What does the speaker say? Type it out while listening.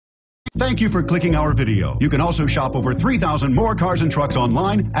Thank you for clicking our video. You can also shop over 3,000 more cars and trucks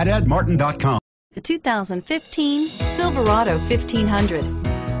online at edmartin.com. The 2015 Silverado 1500.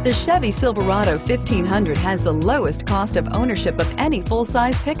 The Chevy Silverado 1500 has the lowest cost of ownership of any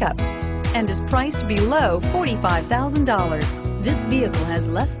full-size pickup and is priced below $45,000. This vehicle has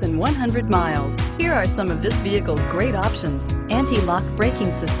less than 100 miles. Here are some of this vehicle's great options: anti-lock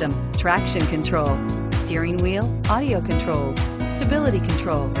braking system, traction control, steering wheel audio controls, stability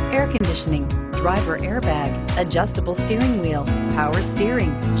control, air conditioning, driver airbag, adjustable steering wheel, power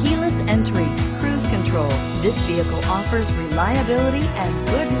steering, keyless entry, cruise control. This vehicle offers reliability and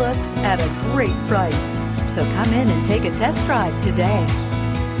good looks at a great price. So come in and take a test drive today.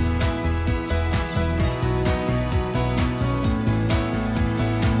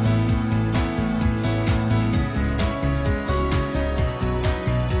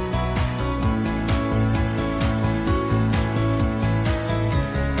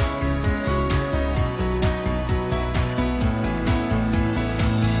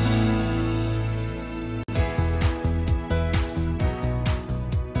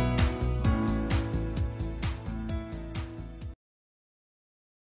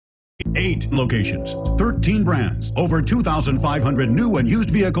 Eight locations, 13 brands, over 2,500 new and used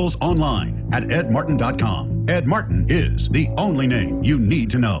vehicles online at edmartin.com. Ed Martin is the only name you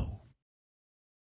need to know.